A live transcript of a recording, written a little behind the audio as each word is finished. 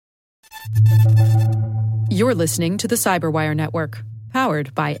You're listening to the Cyberwire Network,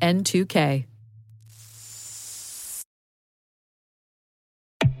 powered by N2K.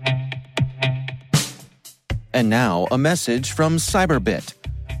 And now, a message from Cyberbit.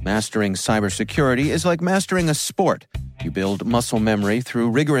 Mastering cybersecurity is like mastering a sport. You build muscle memory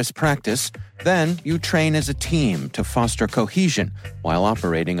through rigorous practice, then you train as a team to foster cohesion while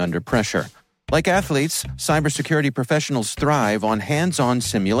operating under pressure. Like athletes, cybersecurity professionals thrive on hands-on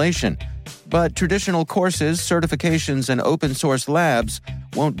simulation. But traditional courses, certifications, and open-source labs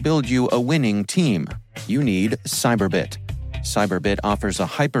won't build you a winning team. You need Cyberbit. Cyberbit offers a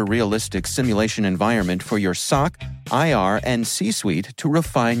hyper-realistic simulation environment for your SOC, IR, and C-suite to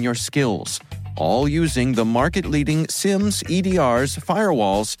refine your skills, all using the market-leading SIMs, EDRs,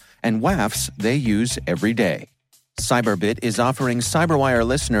 firewalls, and WAFs they use every day. Cyberbit is offering Cyberwire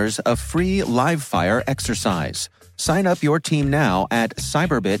listeners a free live-fire exercise. Sign up your team now at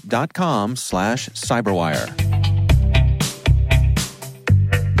cyberbit.com/cyberwire.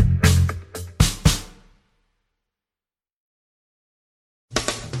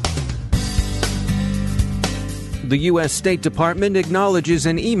 The U.S. State Department acknowledges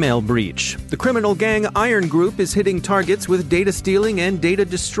an email breach. The criminal gang Iron Group is hitting targets with data stealing and data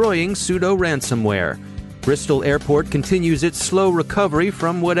destroying pseudo-ransomware. Bristol Airport continues its slow recovery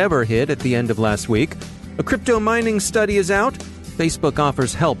from whatever hit at the end of last week. A crypto mining study is out. Facebook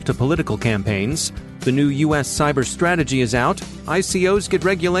offers help to political campaigns. The new U.S. cyber strategy is out. ICOs get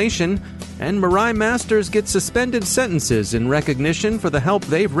regulation. And Mirai masters get suspended sentences in recognition for the help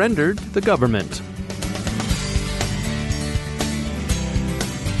they've rendered the government.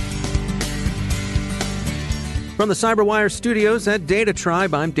 From the Cyberwire studios at Data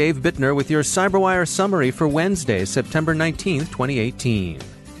Tribe, I'm Dave Bittner with your Cyberwire summary for Wednesday, September 19th, 2018.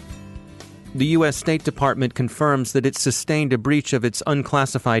 The U.S. State Department confirms that it sustained a breach of its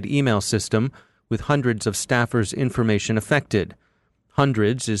unclassified email system, with hundreds of staffers' information affected.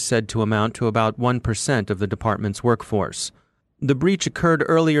 Hundreds is said to amount to about 1% of the department's workforce. The breach occurred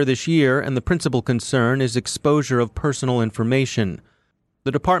earlier this year, and the principal concern is exposure of personal information.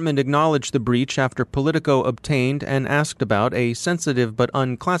 The department acknowledged the breach after Politico obtained and asked about a sensitive but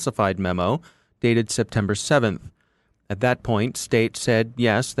unclassified memo dated September 7th. At that point, State said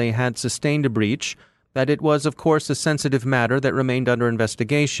yes, they had sustained a breach, that it was, of course, a sensitive matter that remained under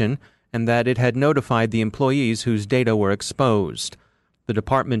investigation, and that it had notified the employees whose data were exposed. The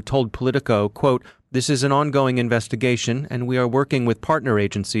department told Politico, quote, "This is an ongoing investigation, and we are working with partner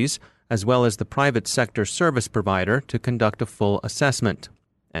agencies, as well as the private sector service provider, to conduct a full assessment."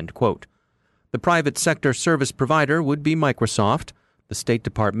 End quote. The private sector service provider would be Microsoft. The State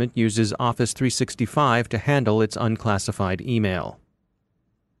Department uses Office 365 to handle its unclassified email.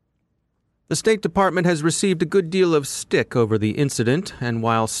 The State Department has received a good deal of stick over the incident, and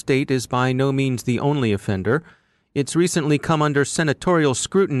while State is by no means the only offender, it's recently come under senatorial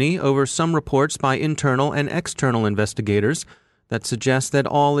scrutiny over some reports by internal and external investigators that suggest that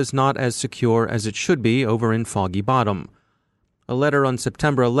all is not as secure as it should be over in Foggy Bottom. A letter on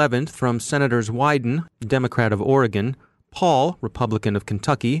September 11th from Senators Wyden, Democrat of Oregon, Paul, Republican of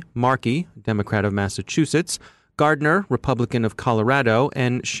Kentucky, Markey, Democrat of Massachusetts, Gardner, Republican of Colorado,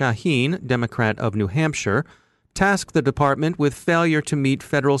 and Shaheen, Democrat of New Hampshire, tasked the department with failure to meet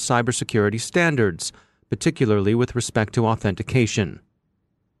federal cybersecurity standards, particularly with respect to authentication.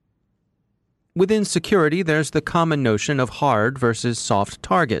 Within security, there's the common notion of hard versus soft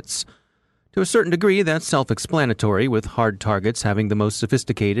targets. To a certain degree, that's self-explanatory, with hard targets having the most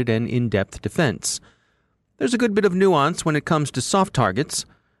sophisticated and in-depth defense. There's a good bit of nuance when it comes to soft targets,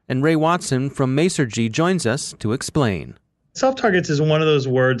 and Ray Watson from Masergy joins us to explain. Soft targets is one of those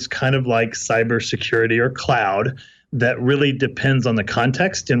words kind of like cybersecurity or cloud that really depends on the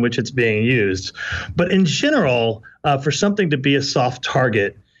context in which it's being used. But in general, for something to be a soft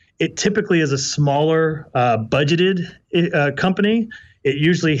target, it typically is a smaller budgeted company. It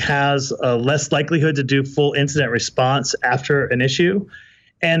usually has less likelihood to do full incident response after an issue.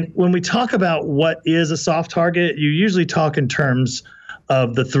 And when we talk about what is a soft target, you usually talk in terms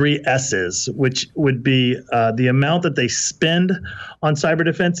of the 3 S's, which would be the amount that they spend on cyber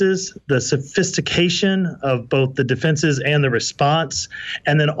defenses, the sophistication of both the defenses and the response,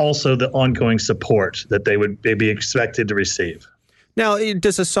 and then also the ongoing support that they would be expected to receive. Now,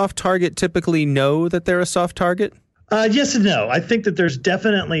 does a soft target typically know that they're a soft target? Yes and no. I think that there's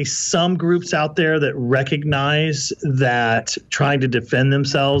definitely some groups out there that recognize that trying to defend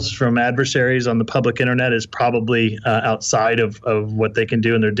themselves from adversaries on the public internet is probably outside of what they can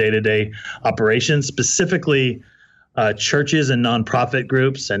do in their day-to-day operations. Specifically, churches and nonprofit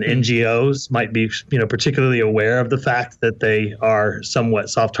groups and NGOs might be, particularly aware of the fact that they are somewhat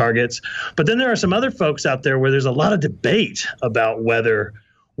soft targets. But then there are some other folks out there where there's a lot of debate about whether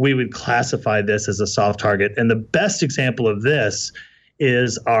we would classify this as a soft target. And the best example of this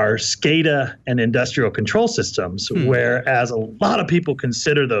is our SCADA and industrial control systems, whereas a lot of people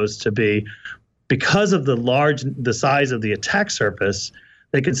consider those to be, because of the size of the attack surface,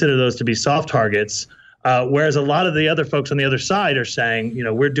 they consider those to be soft targets. Whereas a lot of the other folks on the other side are saying,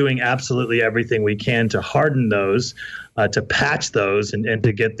 we're doing absolutely everything we can to harden those, to patch those, and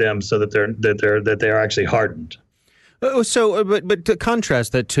to get them so that they're actually hardened. But to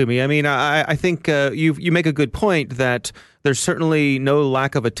contrast that to me, I mean, I think you make a good point that there's certainly no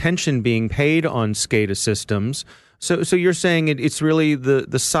lack of attention being paid on SCADA systems. So you're saying it's really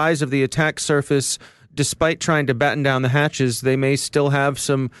the size of the attack surface. Despite trying to batten down the hatches, they may still have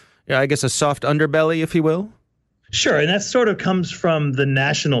some, I guess, a soft underbelly, if you will? Sure, and that sort of comes from the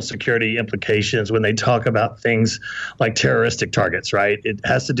national security implications when they talk about things like terroristic targets, right? It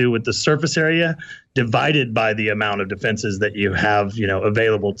has to do with the surface area divided by the amount of defenses that you have,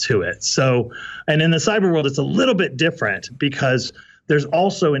 available to it. So, and in the cyber world, it's a little bit different because there's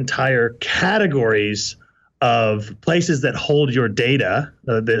also entire categories of places that hold your data,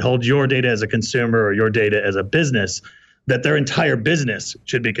 as a consumer or your data as a business, that their entire business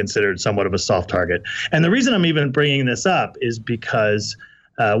should be considered somewhat of a soft target. And the reason I'm even bringing this up is because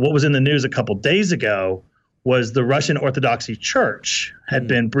what was in the news a couple days ago was the Russian Orthodox Church had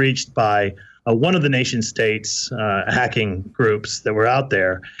been breached by one of the nation states' hacking groups that were out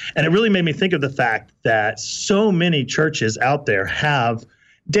there. And it really made me think of the fact that so many churches out there have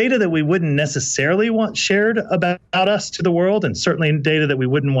data that we wouldn't necessarily want shared about us to the world, and certainly data that we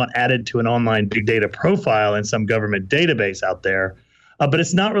wouldn't want added to an online big data profile in some government database out there. But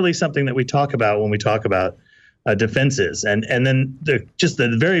it's not really something that we talk about when we talk about defenses. And then just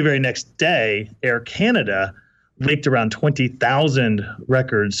the very, very next day, Air Canada leaked around 20,000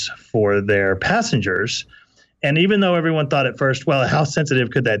 records for their passengers. And even though everyone thought at first, well, how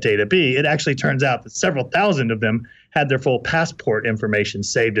sensitive could that data be? It actually turns out that several thousand of them had their full passport information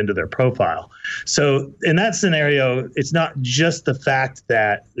saved into their profile. So in that scenario, it's not just the fact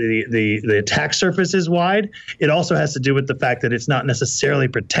that the attack surface is wide. It also has to do with the fact that it's not necessarily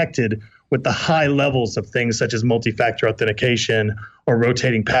protected with the high levels of things such as multi-factor authentication or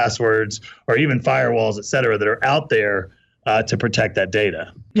rotating passwords or even firewalls, et cetera, that are out there to protect that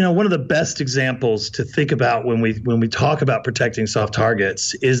data. One of the best examples to think about when we talk about protecting soft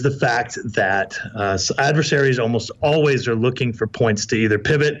targets is the fact that adversaries almost always are looking for points to either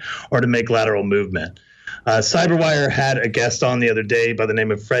pivot or to make lateral movement. CyberWire had a guest on the other day by the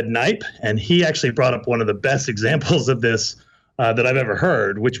name of Fred Knipe, and he actually brought up one of the best examples of this that I've ever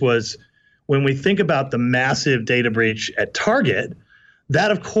heard, which was when we think about the massive data breach at Target.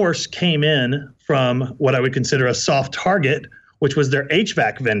 That, of course, came in from what I would consider a soft target, which was their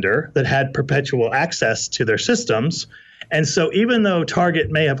HVAC vendor that had perpetual access to their systems. And so even though Target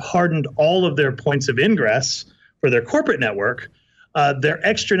may have hardened all of their points of ingress for their corporate network, their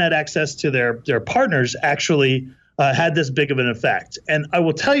extranet access to their partners actually had this big of an effect. And I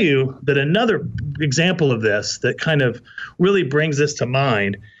will tell you that another example of this that kind of really brings this to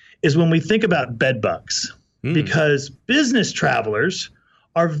mind is when we think about bed bugs, because business travelers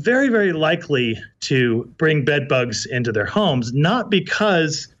are very, very likely to bring bed bugs into their homes, not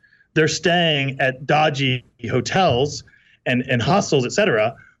because they're staying at dodgy hotels and hostels, et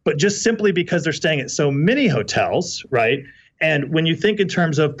cetera, but just simply because they're staying at so many hotels, right? And when you think in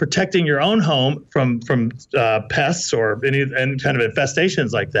terms of protecting your own home from pests or any kind of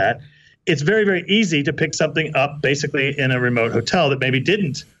infestations like that, it's very, very easy to pick something up basically in a remote hotel that maybe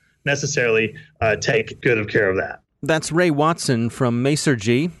didn't necessarily take good care of that. That's Ray Watson from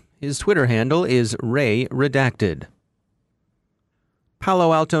Masergy. His Twitter handle is Ray Redacted.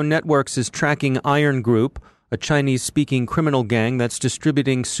 Palo Alto Networks is tracking Iron Group, a Chinese-speaking criminal gang that's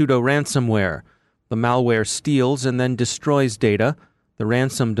distributing pseudoransomware. The malware steals and then destroys data. The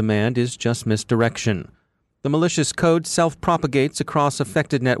ransom demand is just misdirection. The malicious code self-propagates across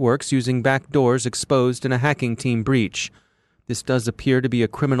affected networks using backdoors exposed in a hacking team breach. This does appear to be a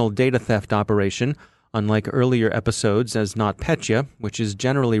criminal data theft operation, unlike earlier episodes as NotPetya, which is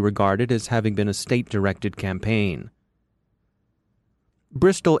generally regarded as having been a state-directed campaign.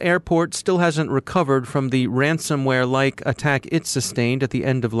 Bristol Airport still hasn't recovered from the ransomware-like attack it sustained at the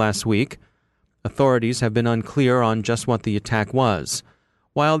end of last week. Authorities have been unclear on just what the attack was.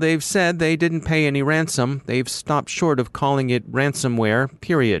 While they've said they didn't pay any ransom, they've stopped short of calling it ransomware,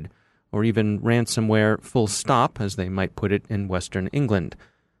 period, or even ransomware full stop, as they might put it in Western England.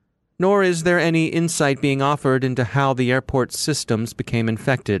 nor is there any insight being offered into how the airport's systems became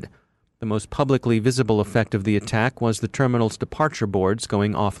infected. The most publicly visible effect of the attack was the terminal's departure boards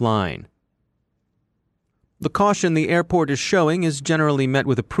going offline. The caution the airport is showing is generally met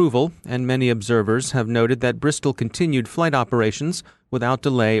with approval, and many observers have noted that Bristol continued flight operations without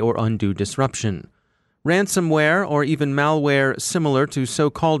delay or undue disruption. Ransomware, or even malware similar to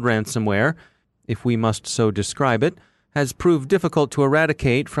so-called ransomware, if we must so describe it, has proved difficult to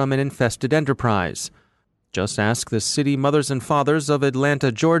eradicate from an infested enterprise. Just ask the city mothers and fathers of Atlanta,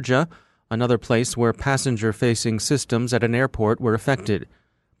 Georgia, another place where passenger-facing systems at an airport were affected.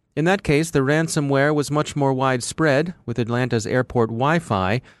 In that case, the ransomware was much more widespread, with Atlanta's airport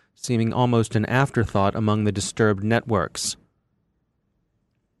Wi-Fi seeming almost an afterthought among the disturbed networks.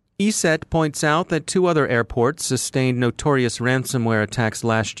 ESET points out that 2 other airports sustained notorious ransomware attacks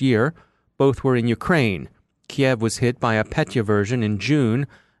last year. Both were in Ukraine. Kiev was hit by a Petya version in June,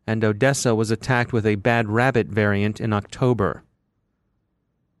 and Odessa was attacked with a Bad Rabbit variant in October.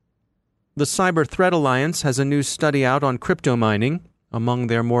 The Cyber Threat Alliance has a new study out on crypto mining. Among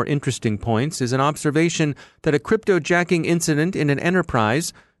their more interesting points is an observation that a cryptojacking incident in an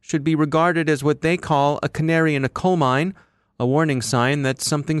enterprise should be regarded as what they call a canary in a coal mine, a warning sign that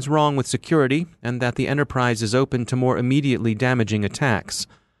something's wrong with security and that the enterprise is open to more immediately damaging attacks.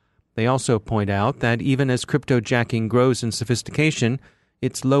 They also point out that even as cryptojacking grows in sophistication,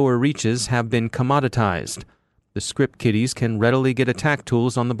 its lower reaches have been commoditized. The script kiddies can readily get attack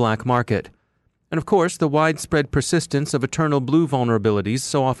tools on the black market. And of course, the widespread persistence of eternal blue vulnerabilities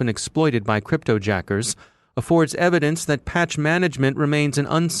so often exploited by cryptojackers affords evidence that patch management remains an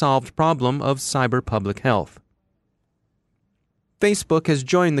unsolved problem of cyber public health. Facebook has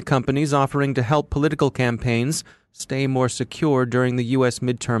joined the companies offering to help political campaigns stay more secure during the U.S.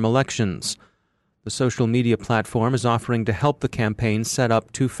 midterm elections. The social media platform is offering to help the campaign set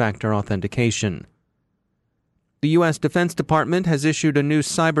up two-factor authentication. The U.S. Defense Department has issued a new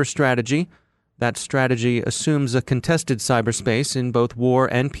cyber strategy. That strategy assumes a contested cyberspace in both war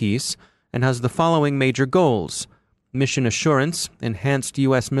and peace and has the following major goals: mission assurance, enhanced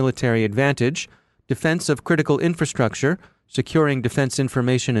U.S. military advantage, defense of critical infrastructure, securing defense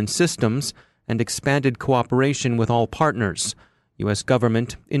information and systems, and expanded cooperation with all partners, U.S.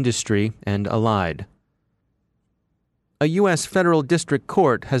 government, industry, and allied. A U.S. federal district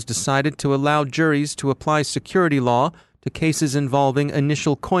court has decided to allow juries to apply security law to cases involving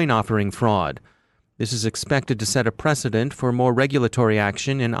initial coin offering fraud. This is expected to set a precedent for more regulatory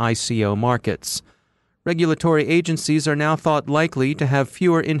action in ICO markets. Regulatory agencies are now thought likely to have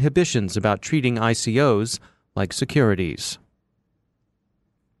fewer inhibitions about treating ICOs like securities.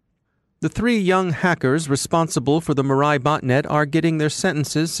 The 3 young hackers responsible for the Mirai botnet are getting their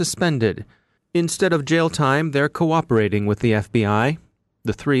sentences suspended. Instead of jail time, they're cooperating with the FBI.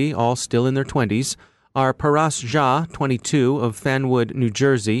 The 3, all still in their 20s, are Paras Jha, 22, of Fanwood, New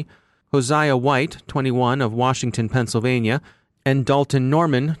Jersey, Hosea White, 21, of Washington, Pennsylvania, and Dalton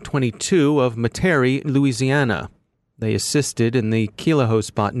Norman, 22, of Metairie, Louisiana. They assisted in the Kilahos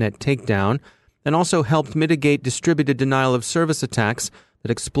botnet takedown and also helped mitigate distributed denial-of-service attacks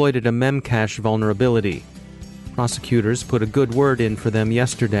that exploited a memcache vulnerability. Prosecutors put a good word in for them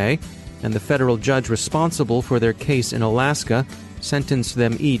yesterday, and the federal judge responsible for their case in Alaska sentenced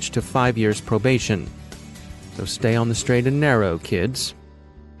them each to 5 years probation. So stay on the straight and narrow, kids.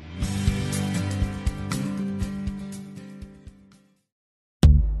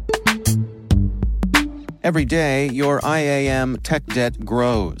 Every day, your IAM tech debt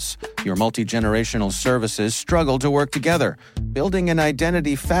grows. Your multi-generational services struggle to work together. Building an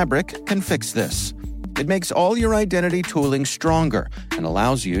identity fabric can fix this. It makes all your identity tooling stronger and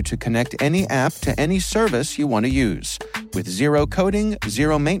allows you to connect any app to any service you want to use, with zero coding,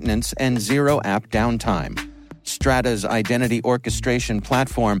 zero maintenance, and zero app downtime. Strata's identity orchestration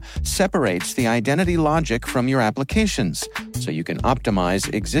platform separates the identity logic from your applications, so you can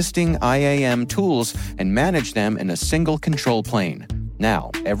optimize existing IAM tools and manage them in a single control plane.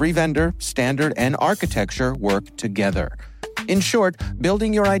 Now, every vendor, standard, and architecture work together. In short,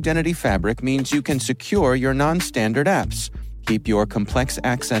 building your identity fabric means you can secure your non-standard apps, keep your complex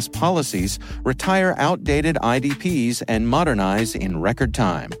access policies, retire outdated IDPs, and modernize in record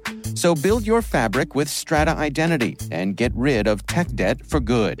time. So build your fabric with Strata Identity and get rid of tech debt for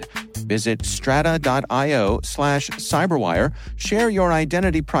good. Visit strata.io/cyberwire, share your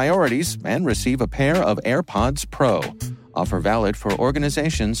identity priorities, and receive a pair of AirPods Pro. Offer valid for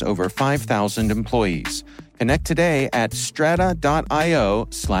organizations over 5,000 employees. Connect today at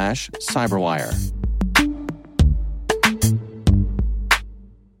strata.io/cyberwire.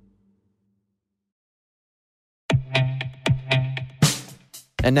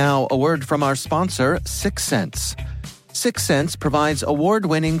 And now, a word from our sponsor, 6sense. 6sense provides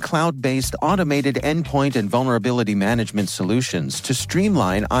award-winning cloud-based automated endpoint and vulnerability management solutions to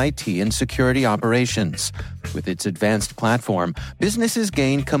streamline IT and security operations. With its advanced platform, businesses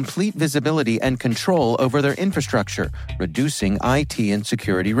gain complete visibility and control over their infrastructure, reducing IT and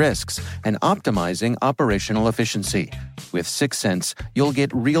security risks and optimizing operational efficiency. With 6sense, you'll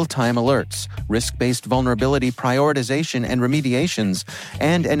get real-time alerts, risk-based vulnerability prioritization and remediations,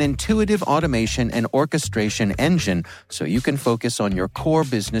 and an intuitive automation and orchestration engine so you can focus on your core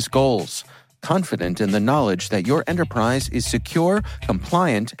business goals, confident in the knowledge that your enterprise is secure,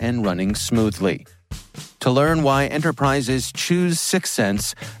 compliant, and running smoothly. To learn why enterprises choose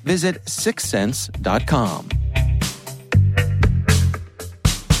 6sense, visit 6sense.com.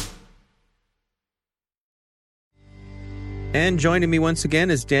 And joining me once again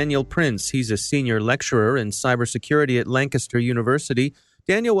is Daniel Prince. He's a senior lecturer in cybersecurity at Lancaster University.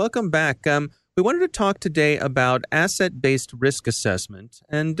 Daniel, welcome back. We wanted to talk today about asset-based risk assessment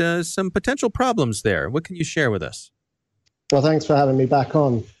and some potential problems there. What can you share with us? Well, thanks for having me back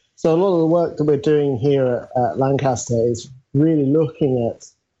on. So a lot of the work that we're doing here at Lancaster is really looking at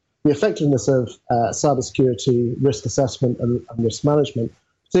the effectiveness of cybersecurity risk assessment and risk management,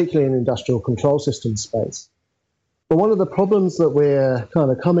 particularly in industrial control system space. But one of the problems that we're kind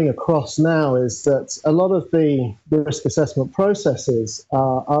of coming across now is that a lot of the risk assessment processes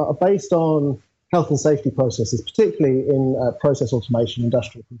are based on health and safety processes, particularly in process automation,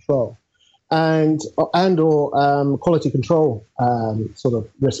 industrial control, and or quality control sort of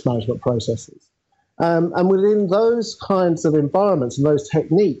risk management processes. And within those kinds of environments and those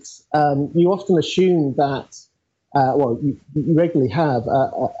techniques, you often assume that, you regularly have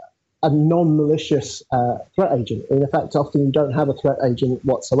a non-malicious threat agent. In fact, often you don't have a threat agent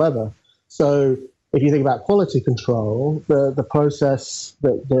whatsoever. So if you think about quality control, the process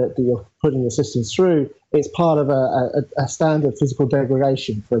that you're putting the systems through, it's part of a standard physical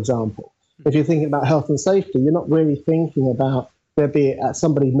degradation, for example. If you're thinking about health and safety, you're not really thinking about there be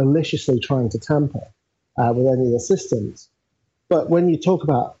somebody maliciously trying to tamper with any of the systems. But when you talk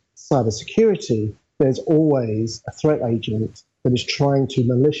about cybersecurity, there's always a threat agent that is trying to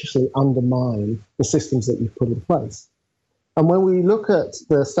maliciously undermine the systems that you've put in place. And when we look at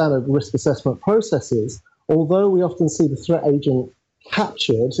the standard risk assessment processes, although we often see the threat agent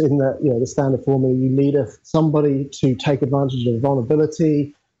captured in the standard formula, you need somebody to take advantage of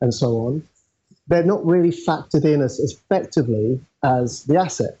vulnerability and so on, they're not really factored in as effectively as the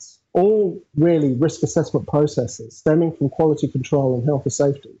assets. All really risk assessment processes stemming from quality control and health and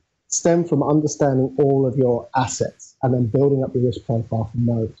safety stem from understanding all of your assets and then building up your risk profile from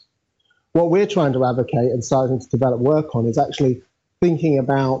those. What we're trying to advocate and starting to develop work on is actually thinking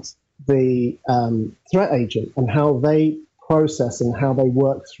about the threat agent and how they process and how they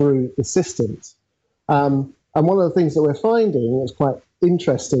work through the systems. And one of the things that we're finding that's quite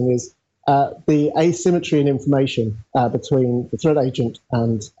interesting is the asymmetry in information between the threat agent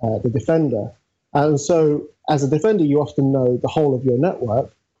and the defender. And so as a defender, you often know the whole of your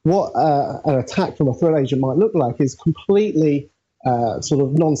network. What an attack from a threat agent might look like is completely sort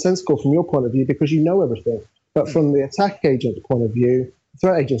of nonsensical from your point of view because you know everything. But from the attack agent's point of view, the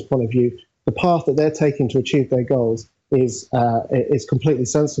threat agent's point of view, the path that they're taking to achieve their goals is completely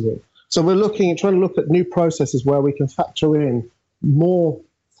sensible. So we're trying to look at new processes where we can factor in more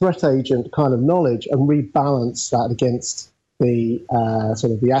threat agent kind of knowledge and rebalance that against the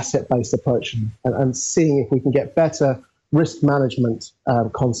sort of the asset-based approach and seeing if we can get better risk management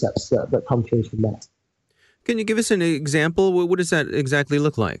concepts that come through from that. Can you give us an example? What does that exactly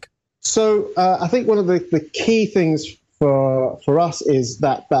look like? So I think one of the key things for us is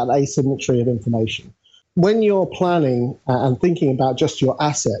that asymmetry of information. When you're planning and thinking about just your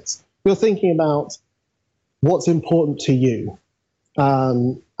assets, you're thinking about what's important to you.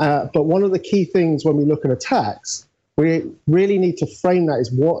 But one of the key things when we look at attacks, we really need to frame that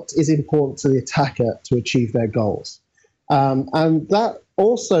as what is important to the attacker to achieve their goals. And that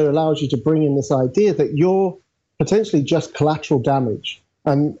also allows you to bring in this idea that you're potentially just collateral damage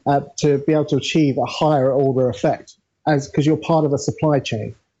and to be able to achieve a higher order effect because you're part of a supply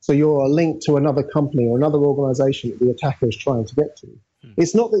chain. So you're linked to another company or another organization that the attacker is trying to get to.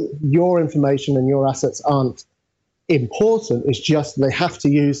 It's not that your information and your assets aren't important, it's just they have to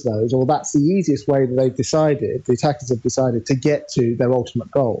use those, or that's the easiest way that the attackers have decided to get to their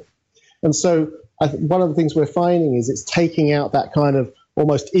ultimate goal. And so one of the things we're finding is it's taking out that kind of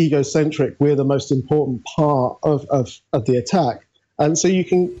almost egocentric, we're the most important part of the attack. And so you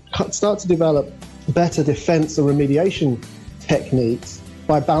can start to develop better defense and remediation techniques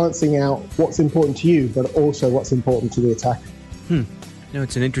by balancing out what's important to you, but also what's important to the attacker. No,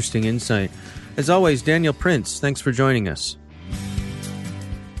 it's an interesting insight. As always, Daniel Prince, thanks for joining us.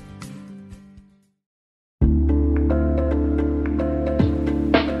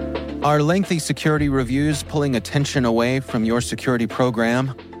 Are lengthy security reviews pulling attention away from your security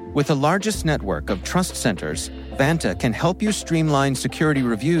program? With the largest network of trust centers, Vanta can help you streamline security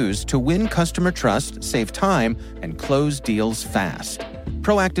reviews to win customer trust, save time, and close deals fast.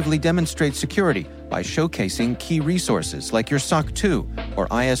 Proactively demonstrate security by showcasing key resources like your SOC 2 or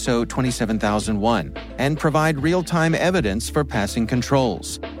ISO 27001 and provide real-time evidence for passing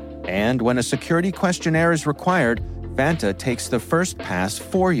controls. And when a security questionnaire is required, Vanta takes the first pass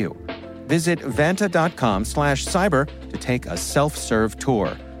for you. Visit vanta.com/cyber to take a self-serve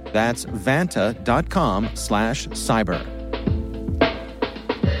tour. That's vanta.com/cyber.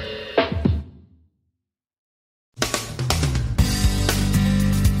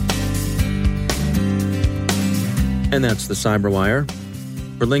 And that's the Cyberwire.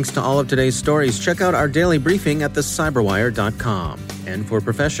 For links to all of today's stories, check out our daily briefing at thecyberwire.com. And for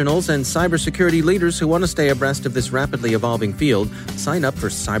professionals and cybersecurity leaders who want to stay abreast of this rapidly evolving field, sign up for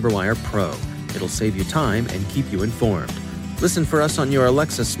Cyberwire Pro. It'll save you time and keep you informed. Listen for us on your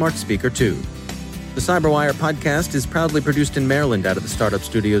Alexa smart speaker, too. The Cyberwire podcast is proudly produced in Maryland out of the startup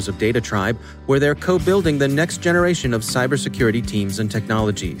studios of Data Tribe, where they're co-building the next generation of cybersecurity teams and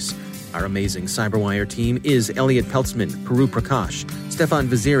technologies. Our amazing Cyberwire team is Elliot Peltzman, Puru Prakash, Stefan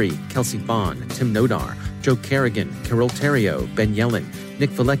Vaziri, Kelsey Bond, Tim Nodar, Joe Kerrigan, Carol Terrio, Ben Yellen, Nick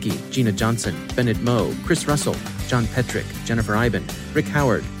Valecki, Gina Johnson, Bennett Moe, Chris Russell, John Petrick, Jennifer Iben, Rick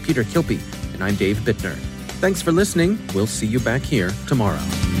Howard, Peter Kilpie, and I'm Dave Bittner. Thanks for listening. We'll see you back here tomorrow.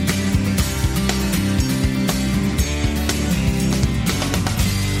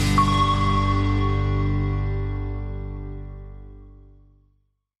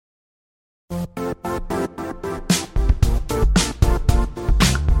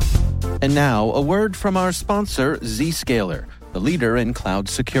 And now, a word from our sponsor, Zscaler, the leader in cloud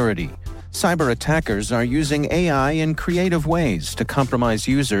security. Cyber attackers are using AI in creative ways to compromise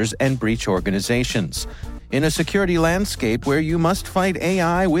users and breach organizations. In a security landscape where you must fight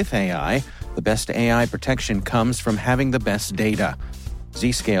AI with AI, the best AI protection comes from having the best data.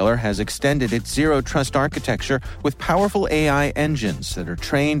 Zscaler has extended its zero-trust architecture with powerful AI engines that are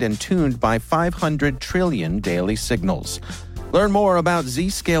trained and tuned by 500 trillion daily signals. Learn more about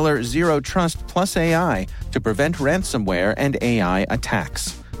Zscaler Zero Trust Plus AI to prevent ransomware and AI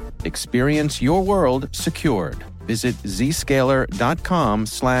attacks. Experience your world secured. Visit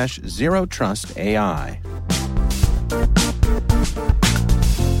zscaler.com/zerotrustai.